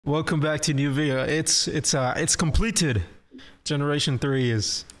Welcome back to new video. It's completed. Generation 3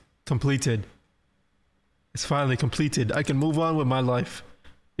 is completed. It's finally completed. I can move on with my life.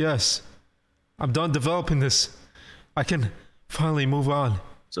 Yes. I'm done developing this. I can finally move on.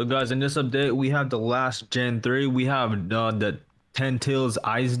 So guys, in this update, we have the last Gen 3. We have the 10 Tails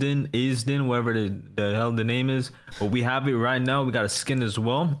Aizden, whatever the hell the name is. But we have it right now. We got a skin as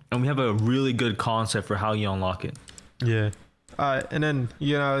well. And we have a really good concept for how you unlock it. Yeah. And then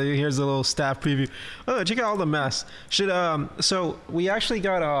here's a little staff preview. Oh, check out all the mess. So we actually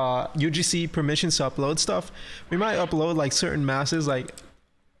got UGC permissions to upload stuff. We might upload like certain masses, like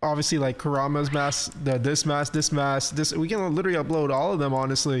obviously like Kurama's mass, this mass. We can literally upload all of them.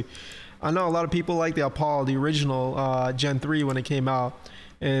 Honestly, I know a lot of people like the Apollo, the original Gen 3 when it came out.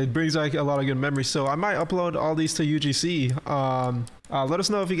 It brings like a lot of good memories. So I might upload all these to UGC. Let us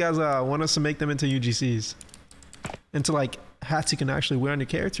know if you guys want us to make them into UGCs, into like hats you can actually wear on your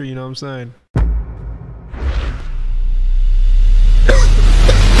character, you know what I'm saying?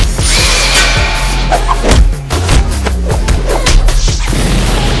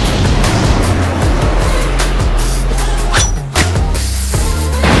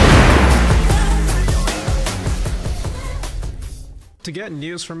 To get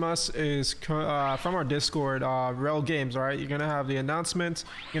news from us is from our Discord, Rel Games, all right? You're gonna have the announcements,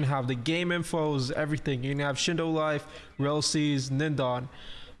 you're gonna have the game infos, everything. You're gonna have Shindo Life, Rel Seas, Nindon.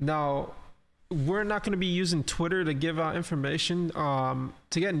 Now, we're not gonna be using Twitter to give out information.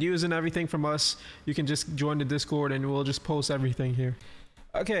 To get news and everything from us, you can just join the Discord and we'll just post everything here.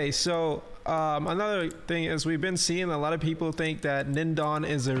 Okay, so another thing is we've been seeing a lot of people think that Nindon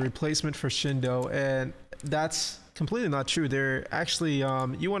is a replacement for Shindo, and that's completely not true. They're actually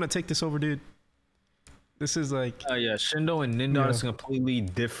you want to take this over, dude? This is like yeah, Shindo and Nindon is a completely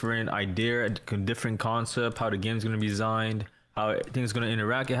different idea, a different concept, how the game's going to be designed, how things going to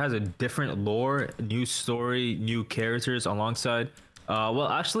interact. It has a different lore, new story, new characters alongside. Well,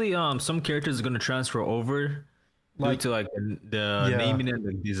 actually some characters are going to transfer over due to like the naming and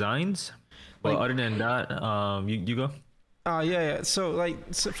the designs, but like, other than that, you go. Yeah, so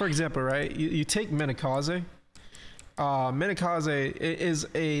like, for example, right, you take Minakaze. Minakaze is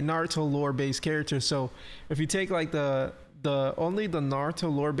a Naruto lore based character, so if you take like the only the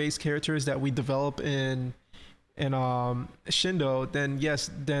Naruto lore based characters that we develop in Shindo, then yes,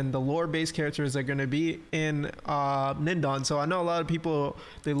 then the lore based characters are going to be in Nindon. So I know a lot of people,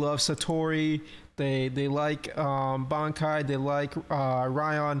 they love Satori, they like Bankai, they like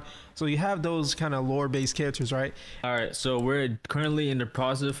Ryan. So you have those kind of lore based characters, right? All right, so we're currently in the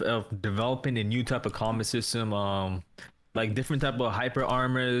process of developing a new type of combat system, like different type of hyper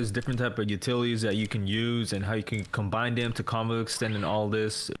armors, different type of utilities that you can use and how you can combine them to combo extend and all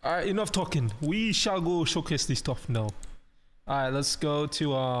this. All right, enough talking. We shall go showcase this stuff now. All right, let's go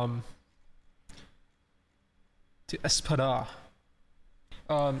to Espada.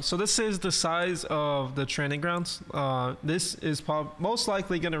 So this is the size of the training grounds. This is most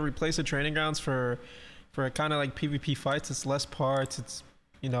likely going to replace the training grounds for kind of like PvP fights. It's less parts. It's,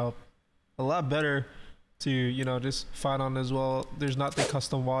 a lot better to, just fight on as well. There's not the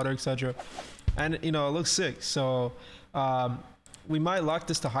custom water, etc. And, it looks sick. So we might lock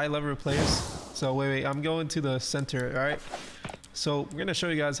this to high level players. So wait, I'm going to the center, all right? So we're going to show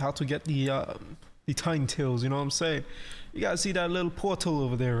you guys how to get the Tiny Tails, you know what I'm saying? You guys see that little portal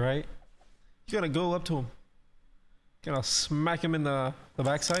over there, right? You're gonna go up to him. Gonna smack him in the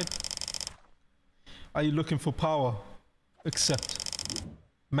backside. Are you looking for power? Accept.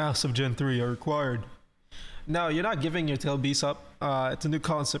 Mass of Gen 3 are required. Now, you're not giving your tail beast up. It's a new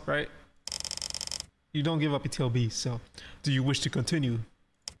concept, right? You don't give up your tail beast, so do you wish to continue?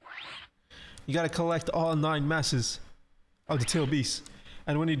 You gotta collect all 9 masses of the tail beast.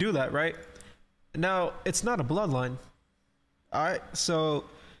 And when you do that, right? Now, it's not a bloodline. Alright, so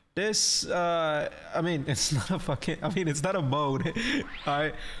this, it's not a it's not a mode.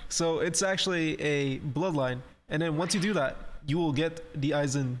 Alright, so it's actually a bloodline. And then once you do that, you will get the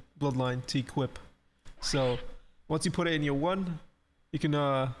Aizden bloodline to equip. So, once you put it in your 1, you can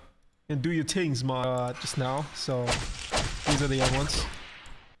and do your things just now. So, these are the young ones.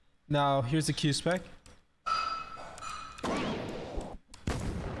 Now, here's the Q spec.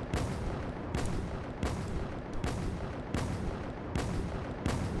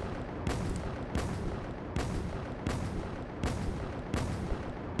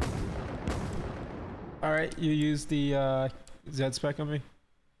 Alright, you use the Z spec on me?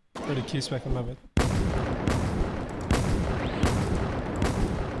 Or the Q spec on my bed.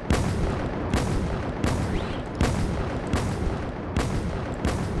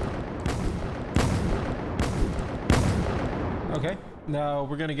 Okay. Now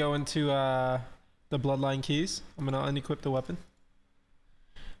we're gonna go into the bloodline keys. I'm gonna unequip the weapon.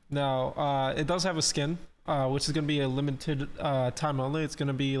 Now it does have a skin, which is gonna be a limited time only. It's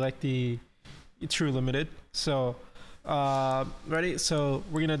gonna be like the true limited. So ready? So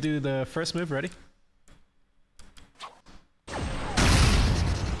we're gonna do the first move. Ready?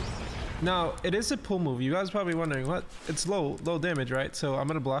 Now it is a pull move. You guys are probably wondering what? It's low damage, right? So I'm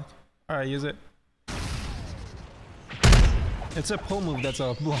gonna block. All right, use it. It's a pull move. That's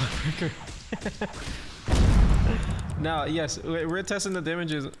a block breaker. Now, yes, we're testing the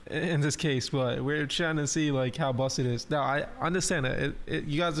damages in this case, but we're trying to see like how busted it is. Now I understand it.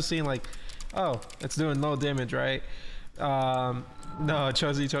 You guys are seeing like, oh, it's doing low damage, right? No,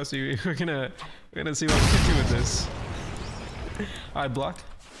 trust me. We're gonna see what we can do with this. All right, block.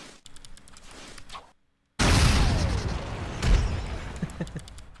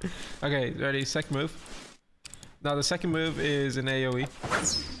 Okay, ready? Second move. Now the second move is an AoE.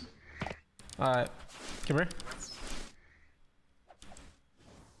 Alright, come here.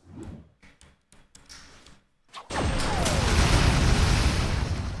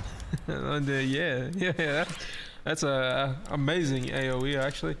 Yeah, that's a amazing AoE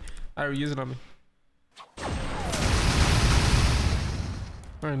actually. I use it on me.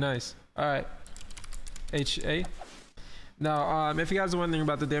 Very nice. Alright, HA. Now, if you guys are wondering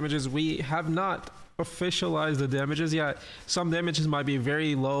about the damages, we have not officialized the damages yet. Some damages might be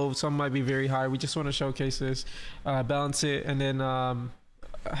very low, some might be very high. We just want to showcase this, balance it, and then how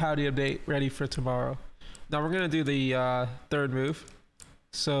the update ready for tomorrow. Now we're gonna do the third move.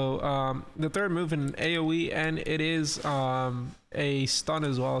 So the third move in an AoE, and it is a stun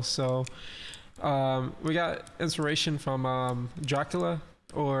as well. So we got inspiration from Dracula,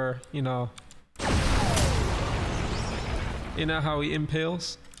 or you know how he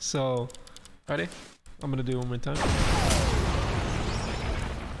impales. So ready? I'm gonna do it one more time.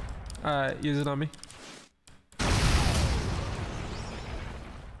 Alright, use it on me.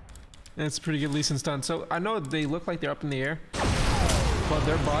 And it's pretty good least in stun. So I know they look like they're up in the air, but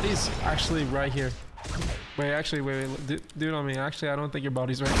their body's actually right here. Wait, do it on me. Actually, I don't think your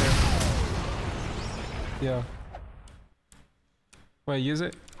body's right there. Yeah. Wait, use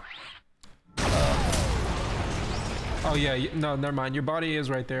it. Oh yeah, no, never mind. Your body is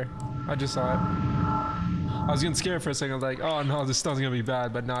right there. I just saw it. I was getting scared for a second. I was like, oh no, this stun's gonna be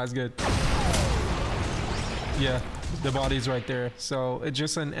bad, but no, it's good. Yeah, the body's right there. So it's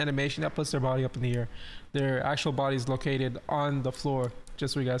just an animation that puts their body up in the air. Their actual body is located on the floor,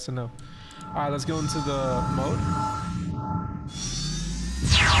 just for you guys to know. All right, let's go into the mode.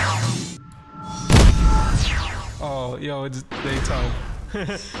 Oh, yo, it's daytime.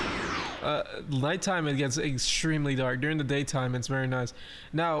 Nighttime it gets extremely dark. During the daytime it's very nice.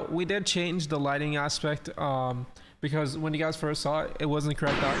 Now we did change the lighting aspect because when you guys first saw it, it wasn't the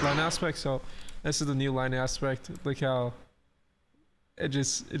correct line aspect. So this is the new line aspect. Look how it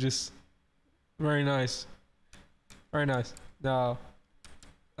just very nice, very nice. Now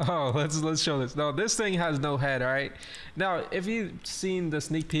let's show this. Now this thing has no head. All right, now if you've seen the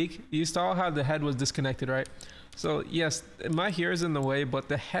sneak peek, you saw how the head was disconnected, right? So yes, my hair is in the way, but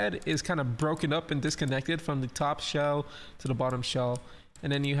the head is kind of broken up and disconnected from the top shell to the bottom shell.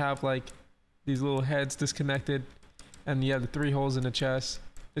 And then you have like these little heads disconnected, and you have the 3 holes in the chest.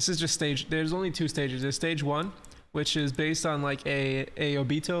 This is just stage. There's only 2 stages. There's stage 1, which is based on like a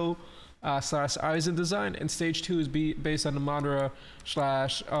Obito / Aizden design, and stage 2 is based on the Madara /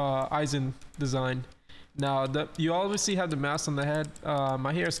 Aizden design. Now you obviously have the mask on the head.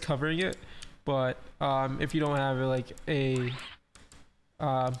 My hair is covering it. But if you don't have like a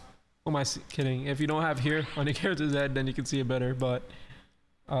what am I kidding? If you don't have hair on your character's head, then you can see it better. But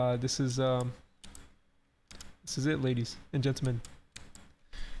this is it, ladies and gentlemen.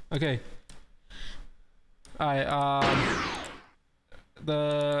 Okay. Alright,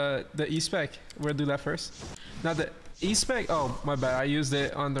 the E-spec, we'll do that first. Now the E-spec, oh my bad, I used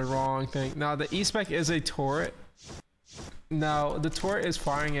it on the wrong thing. Now the E-spec is a turret. Now the turret is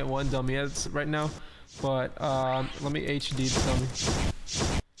firing at 1 dummy heads right now, but let me HD the dummy.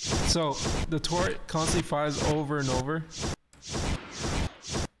 So the turret constantly fires over and over.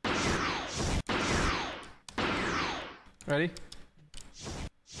 Ready?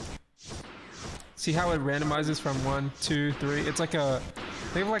 See how it randomizes from 1, 2, 3? It's like a,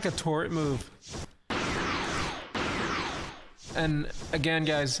 think of like a turret move. And again,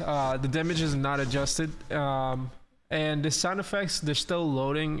 guys, the damage is not adjusted. And the sound effects, they're still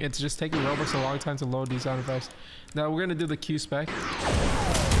loading. It's just taking Roblox a long time to load these sound effects. Now we're gonna do the Q spec.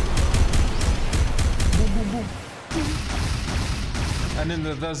 Boom, boom, boom. And then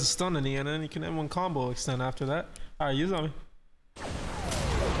there's a stun in the end, and then you can have 1 combo extend after that. Alright, use it on me.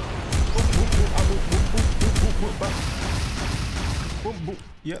 boom, boom.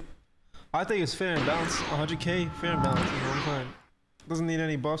 Yep. I think it's fair and balanced. 100k, fair and balanced. You know what I'm saying? Doesn't need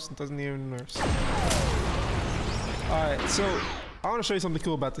any buffs. Doesn't need any nerfs. All right, so I want to show you something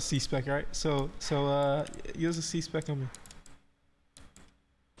cool about the C spec. Right? So use the C spec on me.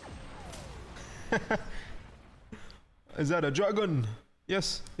 Is that a dragon?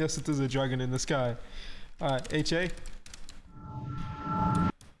 Yes, yes, it is a dragon in the sky. All right, HA.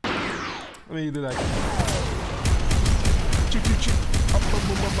 Let me do that.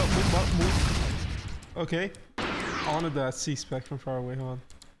 Okay. I wanted that C spec from far away. Hold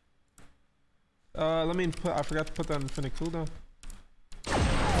on. Let me put. I forgot to put that infinite cooldown.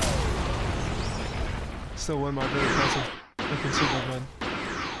 Still one my very impressive. Looking super, man.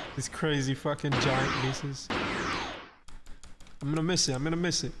 These crazy fucking giant pieces. I'm gonna miss it. I'm gonna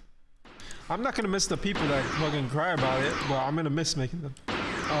miss it. I'm not gonna miss the people that fucking cry about it, but I'm gonna miss making them.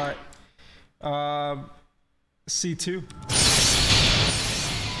 All right. C2.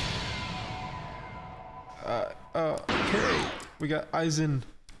 Okay. We got Aizden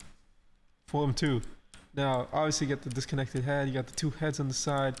Form 2. Now, obviously, you got the disconnected head. You got the 2 heads on the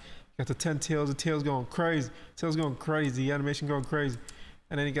side. You got the 10 tails. The tail's going crazy. Tail's going crazy. The animation going crazy.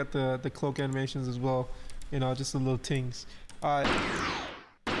 And then you got the cloak animations as well. You know, just the little things. Alright.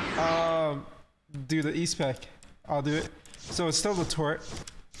 Do the E-spec. I'll do it. So it's still the turret,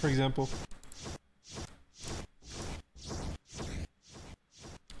 for example.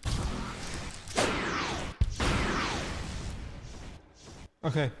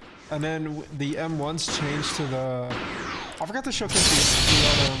 Okay. And then the M1s change to the... I forgot to showcase the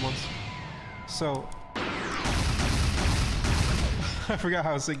other M1s. So... I forgot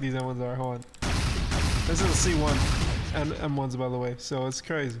how sick these M1s are. Hold on. This is a C1 and M1s, by the way. So it's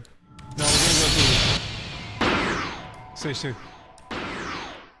crazy. Now we're gonna go through Stage 2.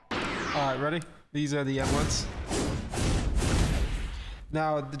 Alright, ready? These are the M1s.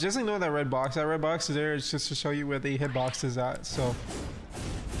 Now, just ignore that red box. That red box is there. It's just to show you where the hitbox is at. So...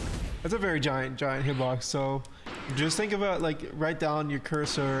 it's a very giant hitbox, so just think about, like, write down your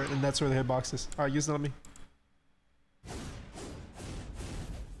cursor and that's where the hitbox is. Alright, use it on me.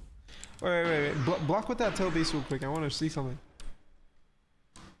 Wait. Block with that tail beast real quick. I want to see something.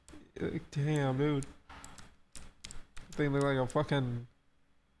 Damn, dude. They look like a fucking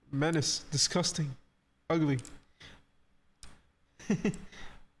menace. Disgusting. Ugly.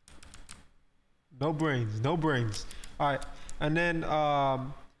 No brains. No brains. Alright, and then,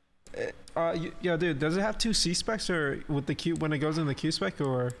 yeah, dude, does it have 2 C specs or with the Q when it goes in the Q spec,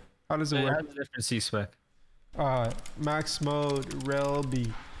 or how does it work? It has a different C spec. Max mode rel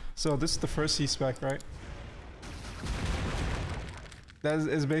B. So this is the first C spec, right? That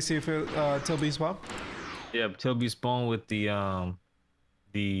is basically for Tail Beast Bomb. Yeah, Tail Beast Bomb with the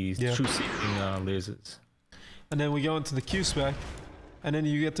true seeking lasers. And then we go into the Q spec, and then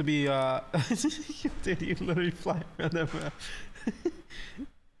you get to be dude, you literally fly around that map.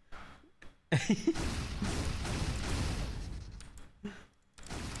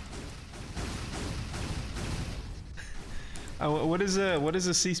 What is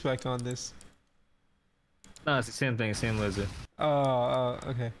the C spec on this? No, it's the same thing, same laser. Oh,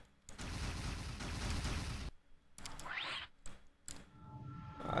 okay.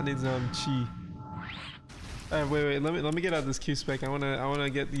 I need some chi. Wait. Let me get out this Q spec. I wanna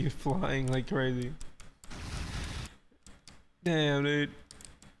get you flying like crazy. Damn, dude.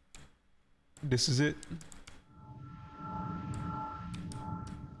 This is it.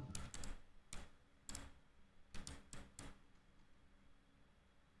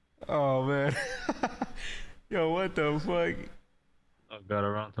 Oh man. Yo, what the fuck? I got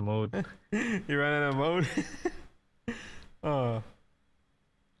around the mode. You ran out of mode?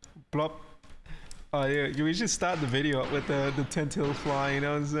 Blop. Oh yeah, we should start the video with the 10 tails flying, you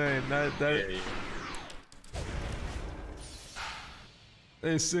know what I'm saying? Yeah.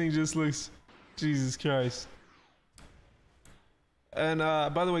 This thing just looks... Jesus Christ. And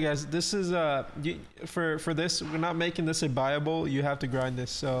by the way, guys, this is for this, we're not making this a buyable. You have to grind this.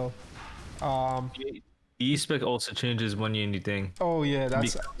 So the E-spec also changes one unique thing. Oh yeah,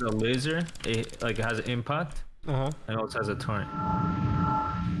 that's the laser. It has an impact. And also has a torrent.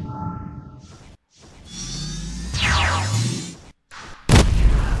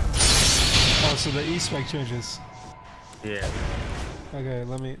 Oh, so the E-spec changes. Yeah. Okay,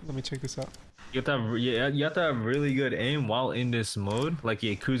 let me check this out. You have to have really good aim while in this mode. Like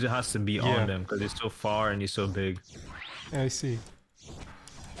your cruiser has to be on them because it's so far and he's so big. I see.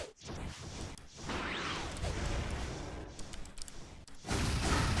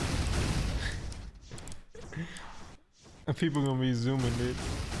 And people gonna be zooming, dude.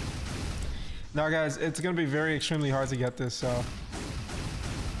 Now, guys, it's gonna be very extremely hard to get this. So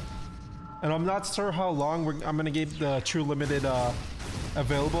and I'm not sure how long I'm gonna keep the true limited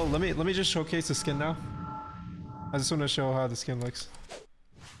available. Let me just showcase the skin now. I just want to show how the skin looks.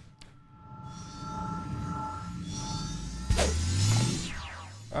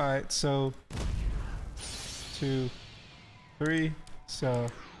 All right, so 2, 3. So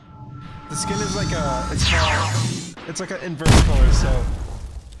the skin is like it's like an inverse color. So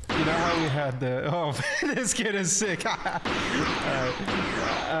you know how we had the this skin is sick. Alright.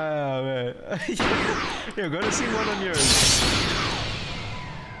 Oh man. Yo, go to see one on yours.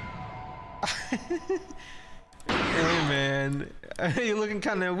 Hey man, you're looking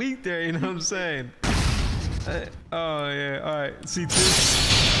kind of weak there. You know what I'm saying? Oh yeah. All right. C2.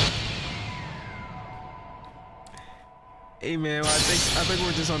 Hey man, well, I think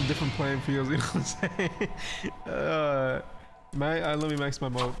we're just on different playing fields. You know what I'm saying? Let me max my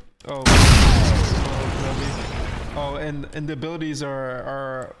mode. Oh, oh, and the abilities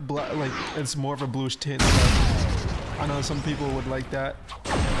are black, like it's more of a bluish tint. So I know some people would like that.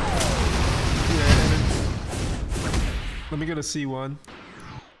 Yeah, and then, let me go to C1.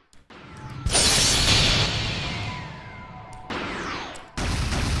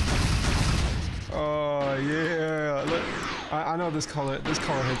 Oh yeah, look, I know this color hits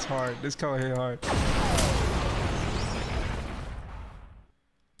hard. This color hit hard.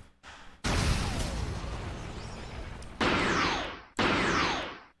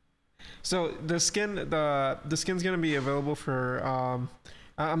 So the skin's gonna be available for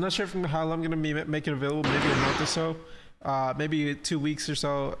I'm not sure from how long I'm gonna be making it available. Maybe a month or so, maybe 2 weeks or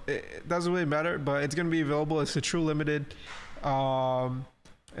so. It doesn't really matter, but it's gonna be available. It's a true limited, and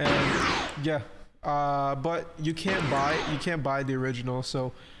yeah. But you can't buy it. You can't buy the original.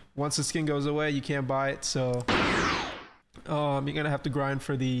 So once the skin goes away, you can't buy it. So you're gonna have to grind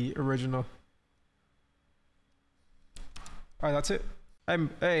for the original. All right, that's it.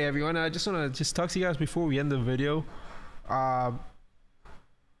 Hey everyone, I just want to talk to you guys before we end the video. I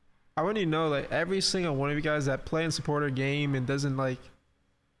want you to know, like, every single one of you guys that play and support our game and doesn't, like,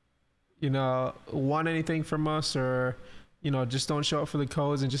 you know, want anything from us, or, you know, just don't show up for the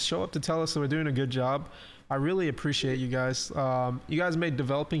codes and just show up to tell us that we're doing a good job. I really appreciate you guys. You guys made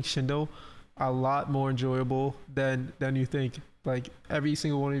developing Shindo a lot more enjoyable than you think. Like, every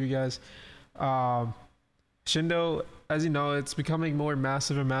single one of you guys. Shindo, as you know, it's becoming more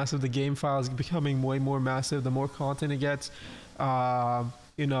massive and massive. The game file is becoming way more massive. The more content it gets,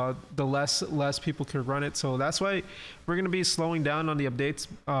 you know, the less people could run it. So that's why we're gonna be slowing down on the updates.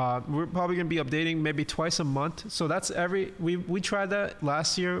 We're probably gonna be updating maybe twice a month. So that's we tried that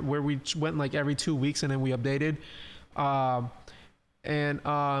last year where we went like every 2 weeks and then we updated.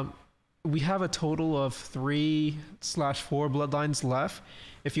 We have a total of 3/4 bloodlines left.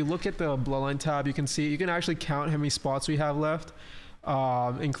 If you look at the bloodline tab, you can see, you can actually count how many spots we have left,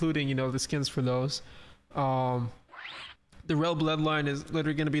 including, you know, the skins for those. The real bloodline is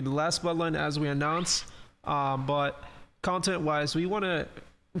literally going to be the last bloodline as we announce. But content wise, we want to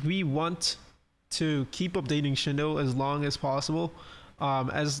keep updating Shindo as long as possible.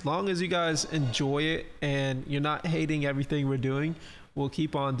 As long as you guys enjoy it and you're not hating everything we're doing, we'll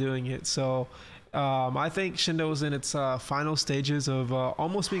keep on doing it. So I think Shindo is in its final stages of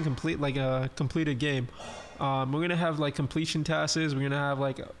almost being complete, like a completed game. We're gonna have like completion tasks. We're gonna have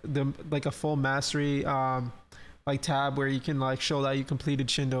like a full mastery like tab where you can like show that you completed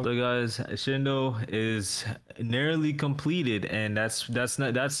Shindo. So guys, Shindo is nearly completed, and that's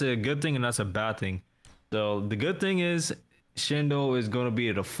a good thing and that's a bad thing. So the good thing is Shindo is gonna be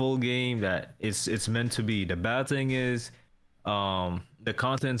the full game that it's meant to be. The bad thing is the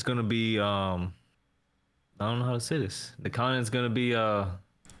content's gonna be I don't know how to say this. The content's gonna be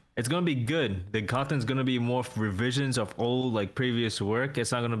it's gonna be good. The content's gonna be more revisions of old, like, previous work.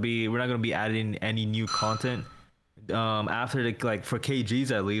 It's not gonna be, we're not gonna be adding any new content after the, like, for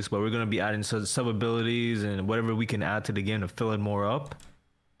KGs at least, but we're gonna be adding sub abilities and whatever we can add to the game to fill it more up.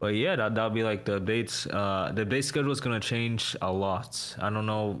 But yeah, that'll be like the updates. The update schedule is gonna change a lot. I don't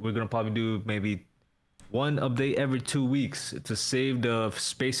know, we're gonna probably do maybe one update every 2 weeks to save the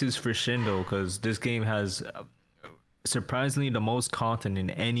spaces for Shindo, because this game has surprisingly the most content in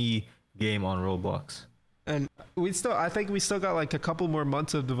any game on Roblox. And I think we still got like a couple more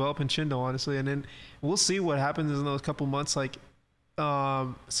months of developing Shindo, honestly, and then we'll see what happens in those couple months. Like,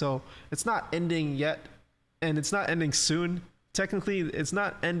 so it's not ending yet, and it's not ending soon. Technically, it's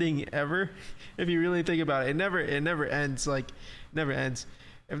not ending ever. If you really think about it, it never ends. Like, never ends.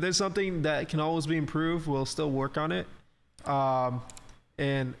 If there's something that can always be improved, we'll still work on it.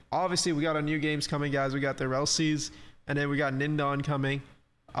 And obviously we got our new games coming, guys. We got the Relseas, and then we got Nindon coming.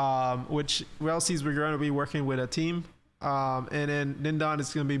 Which Relseas, we're going to be working with a team. And then Nindon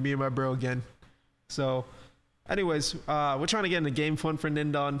is gonna be me and my bro again. So, anyways, we're trying to get in a game fund for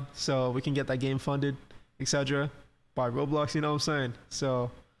Nindon so we can get that game funded, etc. by Roblox. You know what I'm saying?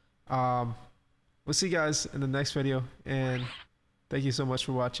 So, we'll see you guys in the next video, and thank you so much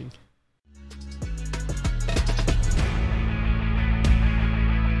for watching.